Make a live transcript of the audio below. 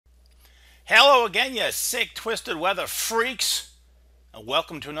Hello again, you sick, twisted weather freaks. And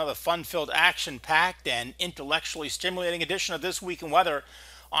welcome to another fun filled, action packed, and intellectually stimulating edition of This Week in Weather.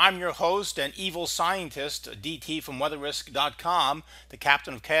 I'm your host and evil scientist, DT from weatherrisk.com, the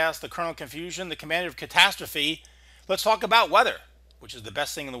captain of chaos, the colonel of confusion, the commander of catastrophe. Let's talk about weather, which is the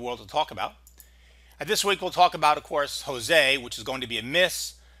best thing in the world to talk about. And this week we'll talk about, of course, Jose, which is going to be a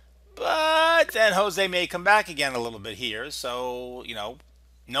miss. But then Jose may come back again a little bit here. So,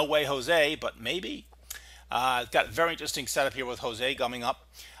 no way Jose, but maybe. Got a very interesting setup here with Jose coming up.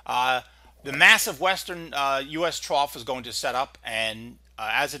 The massive western U.S. trough is going to set up, and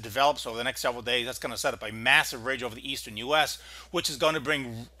as it develops over the next several days, that's going to set up a massive ridge over the eastern U.S., which is going to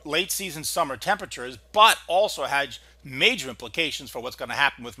bring late season summer temperatures, but also has major implications for what's going to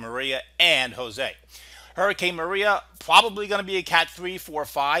happen with Maria and Jose. Hurricane Maria probably going to be a Cat 3, 4,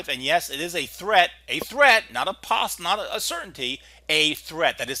 5, and yes, it is a threat, not a certainty, a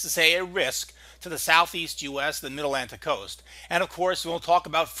threat. That is to say, a risk to the southeast U.S., the Mid Atlantic coast. And of course, we'll talk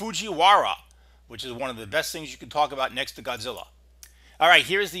about Fujiwara, which is one of the best things you can talk about next to Godzilla. All right,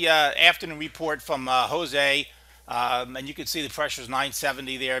 here's the afternoon report from Jose. And you can see the pressure is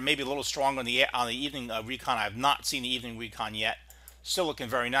 970 there, maybe a little stronger on the evening recon. I have not seen the evening recon yet. Still looking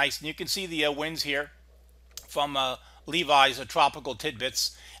very nice. And you can see the winds here from Levi's tropical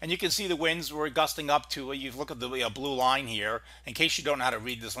tidbits, and you can see the winds were gusting up to, you look at the blue line here. In case you don't know how to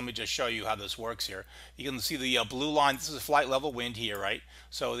read this, let me just show you how this works here. You can see the blue line. This is a flight level wind here, right?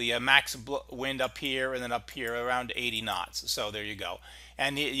 So the max wind up here, and then up here around 80 knots. So there you go.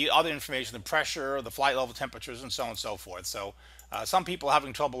 And the other information, the pressure, the flight level temperatures, and so on and so forth. So some people are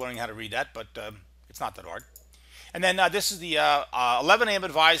having trouble learning how to read that, but it's not that hard. And then this is the 11 a.m.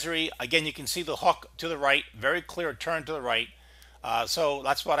 advisory. Again, you can see the hook to the right, very clear turn to the right. So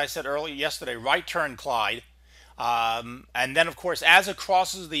that's what I said earlier yesterday, right turn Clyde. And then, of course, as it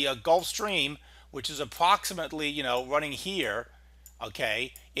crosses the Gulf Stream, which is approximately, running here,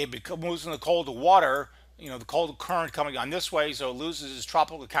 okay, it moves in the cold water, the cold current coming on this way, so it loses its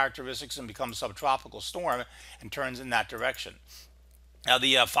tropical characteristics and becomes a subtropical storm and turns in that direction. Now,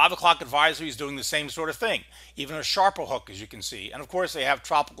 the 5 o'clock advisory is doing the same sort of thing, even a sharper hook, as you can see. And, of course, they have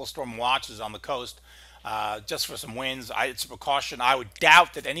tropical storm watches on the coast just for some winds. It's a precaution. I would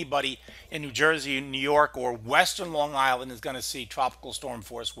doubt that anybody in New Jersey, New York, or western Long Island is going to see tropical storm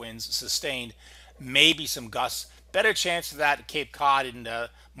force winds sustained, maybe some gusts. Better chance of that at Cape Cod and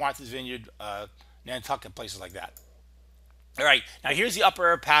Martha's Vineyard, Nantucket, places like that. All right, now here's the upper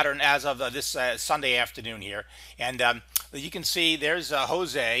air pattern as of this Sunday afternoon here. And you can see there's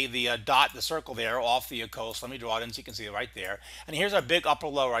Jose, the dot, the circle there off the coast. Let me draw it in so you can see it right there. And here's our big upper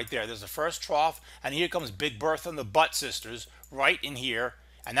low right there. There's the first trough, and here comes Big Bertha and the Butt Sisters right in here.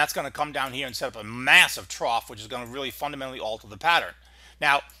 And that's going to come down here and set up a massive trough, which is going to really fundamentally alter the pattern.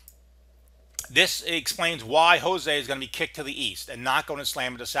 Now, this explains why Jose is going to be kicked to the east and not going to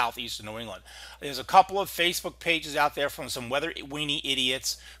slam into southeastern New England. There's a couple of Facebook pages out there from some weather weenie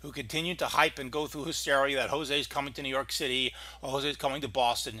idiots who continue to hype and go through hysteria that Jose is coming to New York City or Jose is coming to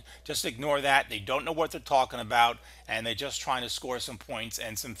Boston. Just ignore that. They don't know what they're talking about, and they're just trying to score some points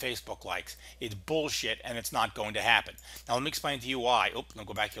and some Facebook likes. It's bullshit, and it's not going to happen. Now, let me explain to you why. Oops, I'll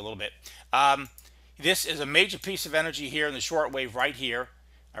go back here a little bit. This is a major piece of energy here in the shortwave right here.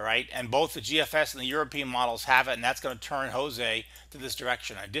 All right, and both the GFS and the European models have it, and that's going to turn Jose to this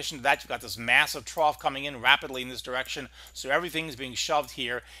direction. In addition to that, you've got this massive trough coming in rapidly in this direction, so everything is being shoved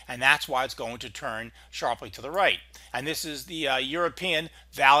here, and that's why it's going to turn sharply to the right. And this is the European,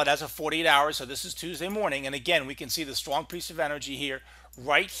 valid as of 48 hours, so this is Tuesday morning, and again, we can see the strong piece of energy here,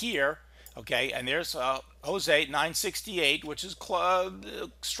 right here, okay, and there's Jose 968, which is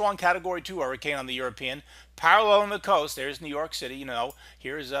strong category 2 hurricane on the European. Parallel on the coast, there's New York City,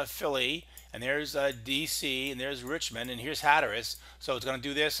 here's Philly, and there's DC, and there's Richmond, and here's Hatteras. So it's going to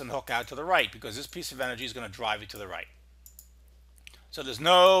do this and hook out to the right because this piece of energy is going to drive it to the right. So there's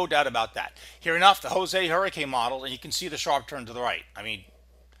no doubt about that. Here enough, the Jose hurricane model, and you can see the sharp turn to the right. I mean,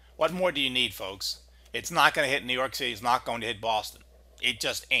 what more do you need, folks? It's not going to hit New York City. It's not going to hit Boston. It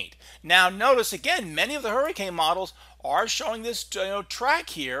just ain't. Now, notice again, many of the hurricane models are showing this track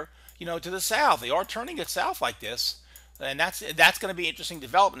here, to the south. They are turning it south like this, and that's going to be interesting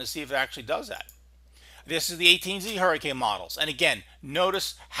development to see if it actually does that. This is the 18Z hurricane models, and again,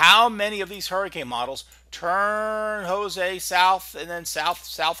 notice how many of these hurricane models turn Jose south and then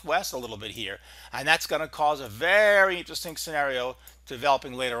southwest a little bit here, and that's going to cause a very interesting scenario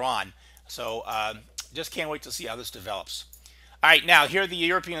developing later on. So just can't wait to see how this develops. All right, now here are the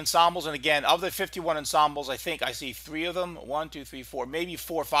European ensembles, and again, of the 51 ensembles, I think I see 3 of them, 1, 2, 3, 4, maybe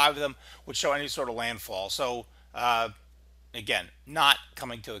 4 or 5 of them would show any sort of landfall. So Again, not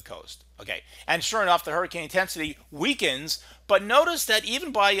coming to the coast. Okay, and sure enough, the hurricane intensity weakens. But notice that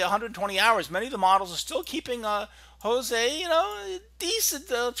even by 120 hours, many of the models are still keeping Jose,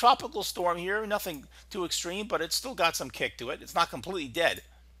 decent tropical storm here. Nothing too extreme, but it's still got some kick to it. It's not completely dead.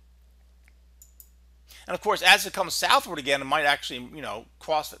 And of course, as it comes southward again, it might actually,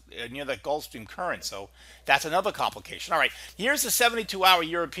 cross near that Gulf Stream current. So that's another complication. All right, here's the 72-hour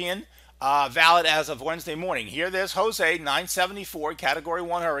European, valid as of Wednesday morning. Here, there's Jose, 974, Category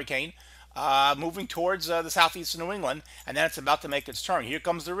 1 hurricane, moving towards the southeast of New England, and then it's about to make its turn. Here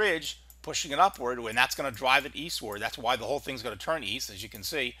comes the ridge, pushing it upward, and that's going to drive it eastward. That's why the whole thing's going to turn east, as you can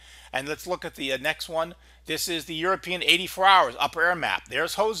see. And let's look at the next one. This is the European 84 hours upper air map.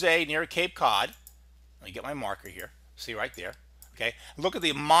 There's Jose near Cape Cod. Let me get my marker here. See right there. Okay. Look at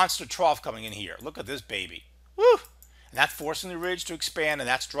the monster trough coming in here. Look at this baby. Woo! And that's forcing the ridge to expand, and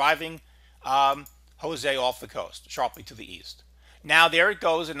that's driving Jose off the coast, sharply to the east. Now there it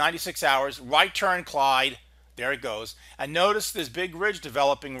goes in 96 hours. Right turn, Clyde. There it goes. And notice this big ridge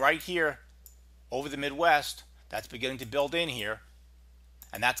developing right here over the Midwest. That's beginning to build in here.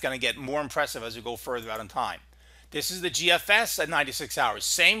 And that's going to get more impressive as we go further out in time. This is the GFS at 96 hours.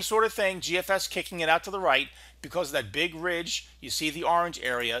 Same sort of thing. GFS kicking it out to the right because of that big ridge. You see the orange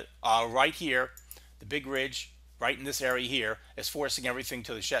area right here. The big ridge right in this area here is forcing everything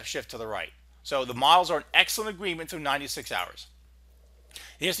to the shift to the right. So the models are in excellent agreement through 96 hours.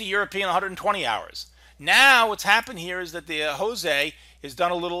 Here's the European 120 hours. Now what's happened here is that the Jose has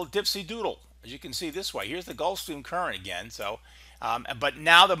done a little dipsy doodle, as you can see this way. Here's the Gulf Stream current again. So, but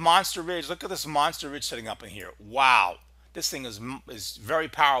now the monster ridge. Look at this monster ridge setting up in here. Wow, this thing is very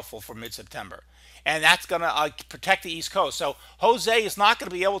powerful for mid-September, and that's going to protect the East Coast. So Jose is not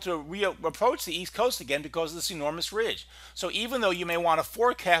going to be able to approach the East Coast again because of this enormous ridge. So even though you may want to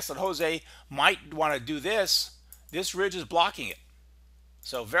forecast that Jose might want to do this, this ridge is blocking it.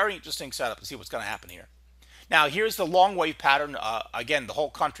 So very interesting setup to see what's going to happen here. Now here's the long wave pattern. Again, the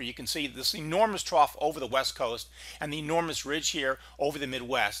whole country. You can see this enormous trough over the West Coast and the enormous ridge here over the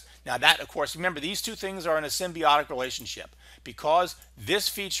Midwest. Now that, of course, remember, these two things are in a symbiotic relationship. Because this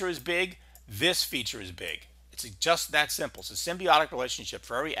feature is big, this feature is big. It's just that simple. It's a symbiotic relationship.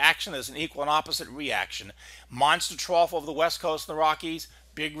 For every action, there's an equal and opposite reaction. Monster trough over the West Coast and the Rockies,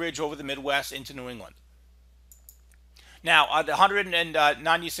 big ridge over the Midwest into New England. Now, at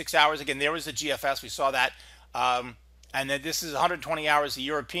 196 hours, again, there was the GFS. We saw that. And then this is 120 hours, the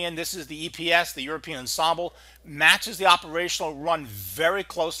European. This is the EPS, the European Ensemble. Matches the operational run very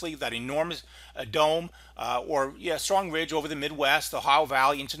closely, that enormous dome strong ridge over the Midwest, the Ohio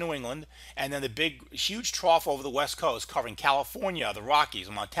Valley into New England. And then the big, huge trough over the West Coast covering California, the Rockies,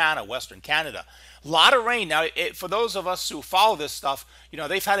 Montana, Western Canada. A lot of rain. Now, for those of us who follow this stuff,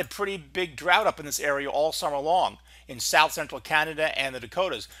 they've had a pretty big drought up in this area all summer long in south central Canada and the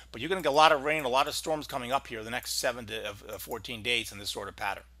Dakotas. But you're going to get a lot of rain, a lot of storms coming up here the next 7 to 14 days in this sort of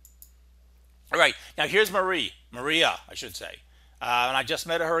pattern. All right, now here's Maria, I should say. And I just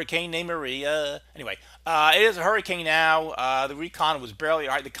met a hurricane named Maria. Anyway, it is a hurricane now. The recon was barely,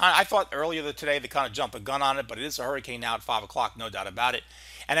 all right, I thought earlier today they kind of jumped the gun on it, but it is a hurricane now at 5 o'clock, no doubt about it.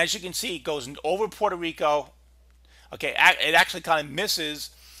 And as you can see, it goes over Puerto Rico. Okay, it actually kind of misses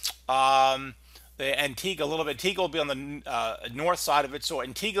the Antigua a little bit. Antigua will be on the north side of it, so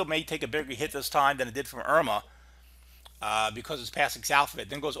Antigua may take a bigger hit this time than it did from Irma because it's passing south of it.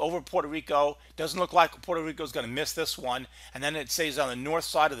 Then goes over Puerto Rico. Doesn't look like Puerto Rico is going to miss this one, and then it stays on the north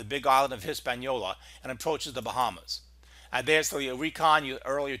side of the big island of Hispaniola and approaches the Bahamas. There's the recon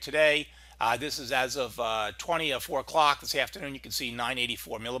earlier today. This is as of 4 o'clock this afternoon. You can see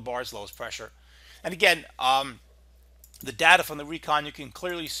 984 millibars, lowest pressure. And again, the data from the recon, you can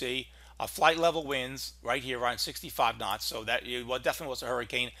clearly see flight level winds right here around 65 knots. So that definitely was a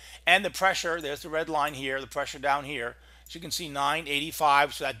hurricane. And the pressure, there's the red line here, the pressure down here. As you can see,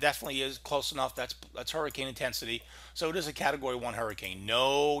 985. So that definitely is close enough. That's hurricane intensity. So it is a Category 1 hurricane,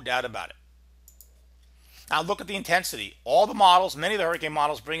 no doubt about it. Now look at the intensity. All the models, many of the hurricane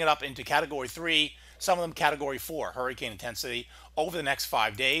models, bring it up into Category 3, some of them Category 4 hurricane intensity over the next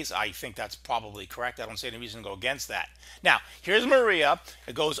 5 days. I think that's probably correct. I don't see any reason to go against that. Now, here's Maria.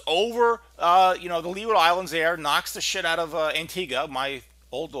 It goes over, the Leeward Islands there, knocks the shit out of Antigua, my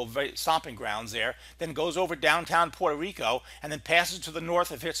old stomping grounds there, then goes over downtown Puerto Rico, and then passes to the north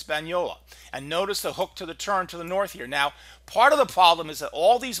of Hispaniola. And notice the hook to the turn to the north here. Now, part of the problem is that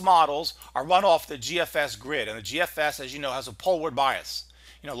all these models are run off the GFS grid, and the GFS, as you know, has a poleward bias.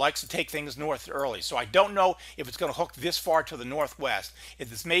 likes to take things north early. So I don't know if it's going to hook this far to the northwest. If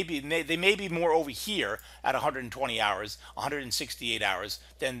this they may be more over here at 120 hours, 168 hours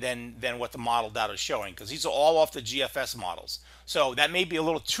than what the model data is showing, because these are all off the GFS models. So that may be a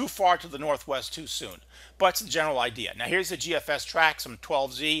little too far to the northwest too soon, but it's the general idea. Now here's the GFS tracks from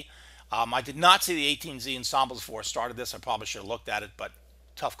 12Z. I did not see the 18Z ensemble before I started this. I probably should have looked at it, but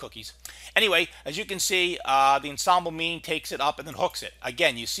tough cookies. Anyway, as you can see, the ensemble mean takes it up and then hooks it.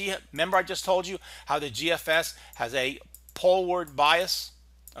 Again, you see, remember I just told you how the GFS has a poleward bias,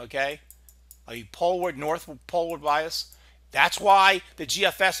 okay? A north poleward bias. That's why the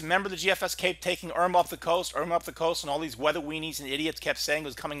GFS, remember the GFS kept taking Irma up the coast, and all these weather weenies and idiots kept saying it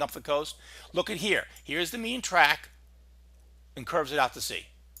was coming up the coast. Look at here. Here's the mean track and curves it out to sea.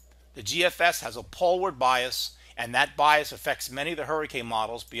 The GFS has a poleward bias, and that bias affects many of the hurricane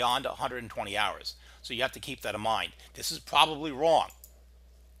models beyond 120 hours. So you have to keep that in mind. This is probably wrong.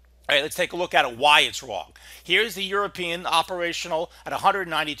 All right, let's take a look at it, why it's wrong. Here's the European operational at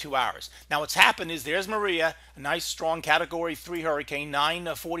 192 hours. Now what's happened is there's Maria, a nice strong Category 3 hurricane,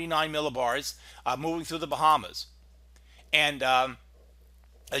 949 millibars, moving through the Bahamas. And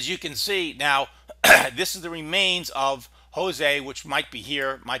as you can see now, this is the remains of Jose, which might be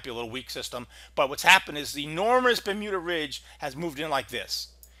here, might be a little weak system. But what's happened is the enormous Bermuda Ridge has moved in like this.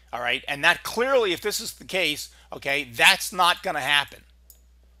 All right, and that clearly, if this is the case, okay, that's not going to happen.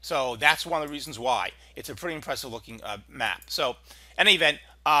 So that's one of the reasons why. It's a pretty impressive looking map. So in any event,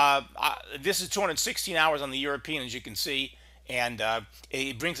 this is 216 hours on the European, as you can see, and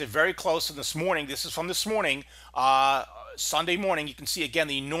it brings it very close to this morning. This is from this morning, Sunday morning. You can see again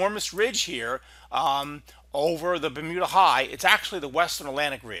the enormous ridge here over the Bermuda High. It's actually the Western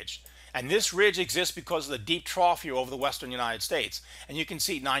Atlantic Ridge. And this ridge exists because of the deep trough here over the western United States. And you can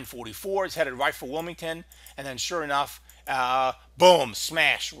see 944 is headed right for Wilmington. And then sure enough, boom,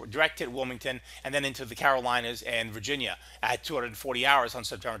 smash, direct hit Wilmington, and then into the Carolinas and Virginia at 240 hours on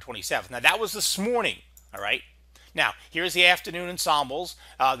September 27th. Now that was this morning, all right? Now, here's the afternoon ensembles,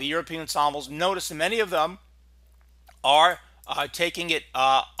 the European ensembles. Notice that many of them are taking it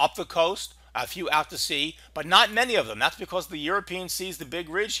up the coast, a few out to sea, but not many of them. That's because the European sees the big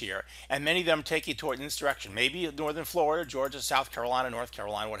ridge here, and many of them take it toward in this direction. Maybe northern Florida, Georgia, South Carolina, North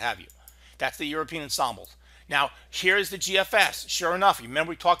Carolina, what have you. That's the European ensembles. Now, here's the GFS. Sure enough, you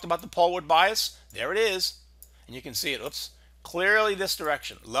remember we talked about the poleward bias? There it is. And you can see it, oops, clearly this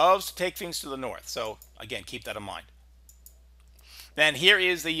direction. Loves to take things to the north. So, again, keep that in mind. Then here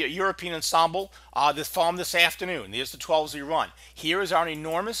is the European ensemble from this afternoon. There's the 12Z run. Here is our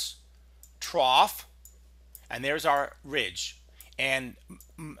enormous trough, and there's our ridge. And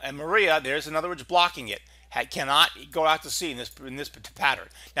Maria, there's another ridge blocking it. Cannot go out to sea in this pattern.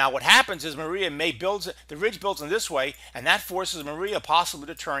 Now what happens is Maria the ridge builds in this way, and that forces Maria possibly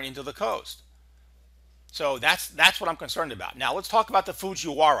to turn into the coast. So that's what I'm concerned about. Now let's talk about the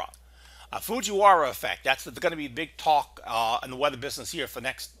Fujiwara. Fujiwara effect, that's going to be big talk in the weather business here for the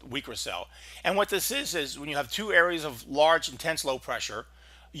next week or so. And what this is when you have two areas of large, intense low pressure,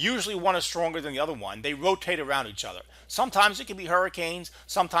 usually one is stronger than the other one. They rotate around each other. Sometimes it can be hurricanes,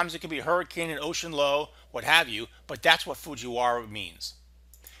 sometimes it can be a hurricane and ocean low, what have you, but that's what Fujiwara means.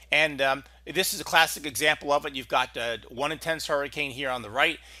 And this is a classic example of it. You've got one intense hurricane here on the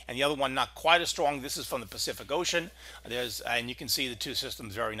right, and the other one not quite as strong. This is from the Pacific Ocean. And you can see the two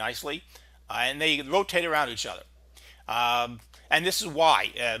systems very nicely. And they rotate around each other. And this is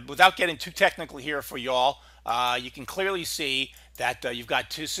why, without getting too technical here for y'all, you can clearly see that you've got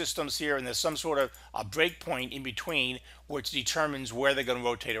two systems here, and there's some sort of a break point in between which determines where they're going to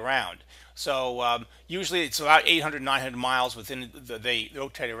rotate around. So usually it's about 800, 900 miles within they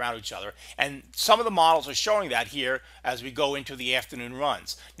rotate around each other. And some of the models are showing that here as we go into the afternoon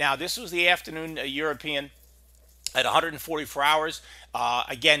runs. Now this was the afternoon European at 144 hours.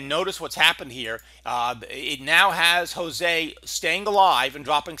 Again, notice what's happened here. It now has Jose staying alive and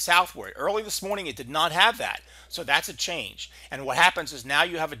dropping southward. Early this morning, it did not have that. So that's a change. And what happens is now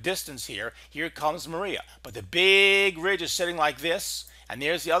you have a distance here. Here comes Maria. But the big ridge is sitting like this, and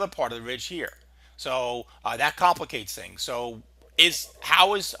there's the other part of the ridge here. So that complicates things. So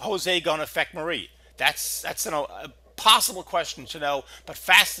how is Jose going to affect Maria? That's a possible question to know, but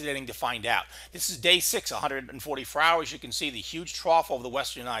fascinating to find out. This is day 6, 144 hours. You can see the huge trough over the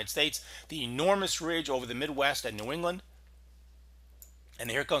western United States, the enormous ridge over the Midwest and New England. And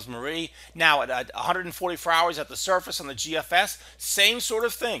here comes Marie. Now at 144 hours at the surface on the GFS, same sort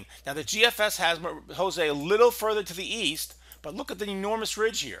of thing. Now the GFS has Jose a little further to the east, but look at the enormous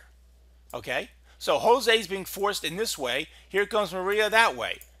ridge here. Okay? So Jose's being forced in this way. Here comes Maria that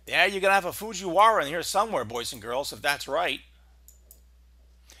way. Yeah, you're going to have a Fujiwara in here somewhere, boys and girls, if that's right.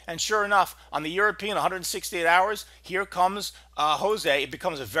 And sure enough, on the European 168 hours, here comes Jose. It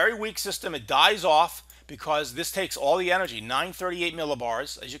becomes a very weak system. It dies off because this takes all the energy, 938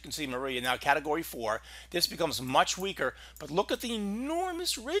 millibars. As you can see, Maria, now category 4. This becomes much weaker. But look at the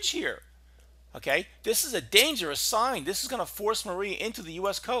enormous ridge here. Okay, this is a dangerous sign. This is going to force Maria into the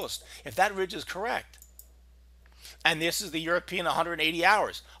U.S. coast if that ridge is correct. And this is the European 180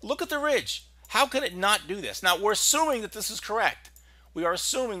 hours. Look at the ridge. How can it not do this? Now, we're assuming that this is correct. We are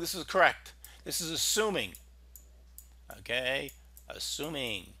assuming this is correct. This is assuming. Okay,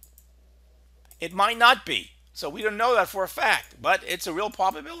 assuming. It might not be. So we don't know that for a fact, but it's a real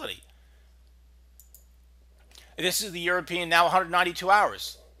probability. This is the European now 192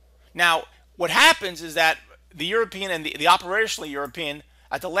 hours. Now, what happens is that the European and the operational European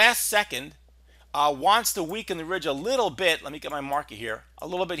at the last second wants to weaken the ridge a little bit. Let me get my marker here. A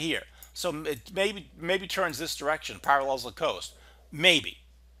little bit here. So it maybe turns this direction, parallels the coast. Maybe.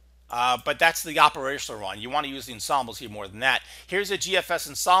 But that's the operational run. You want to use the ensembles here more than that. Here's a GFS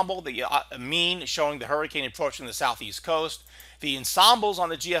ensemble, the mean showing the hurricane approaching the southeast coast. The ensembles on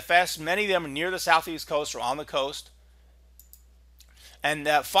the GFS, many of them are near the southeast coast or on the coast. And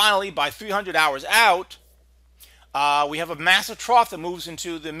finally, by 300 hours out, we have a massive trough that moves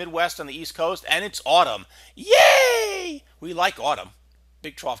into the Midwest on the East Coast, and it's autumn. Yay! We like autumn.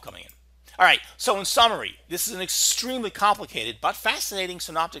 Big trough coming in. All right, so in summary, this is an extremely complicated but fascinating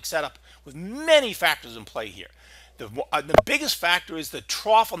synoptic setup with many factors in play here. The biggest factor is the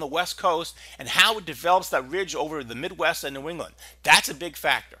trough on the West Coast and how it develops that ridge over the Midwest and New England. That's a big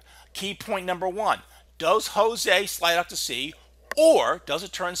factor. Key point number 1, does Jose slide out to sea or does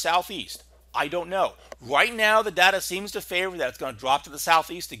it turn southeast? I don't know. Right now, the data seems to favor that it's going to drop to the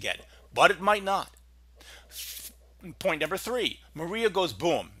southeast again, but it might not. Point number 3, Maria goes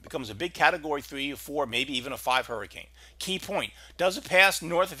boom, becomes a big category 3 or 4, maybe even a 5 hurricane. Key point, does it pass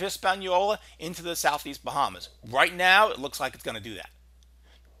north of Hispaniola into the southeast Bahamas? Right now, it looks like it's going to do that.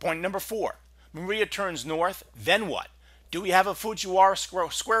 Point number 4, Maria turns north, then what? Do we have a Fujiwara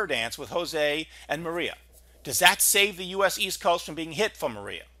square dance with Jose and Maria? Does that save the U.S. East Coast from being hit from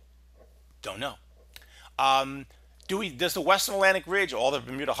Maria? Don't know. Does the Western Atlantic Ridge, all the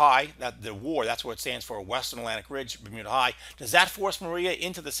Bermuda High, that's what it stands for, Western Atlantic Ridge, Bermuda High, does that force Maria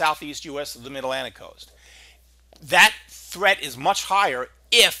into the southeast U.S. of the Mid-Atlantic coast? That threat is much higher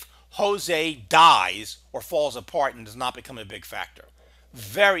if Jose dies or falls apart and does not become a big factor.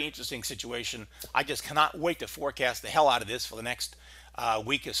 Very interesting situation. I just cannot wait to forecast the hell out of this for the next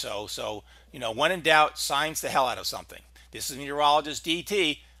week or so. So, when in doubt, science the hell out of something. This is meteorologist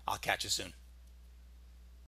DT. I'll catch you soon.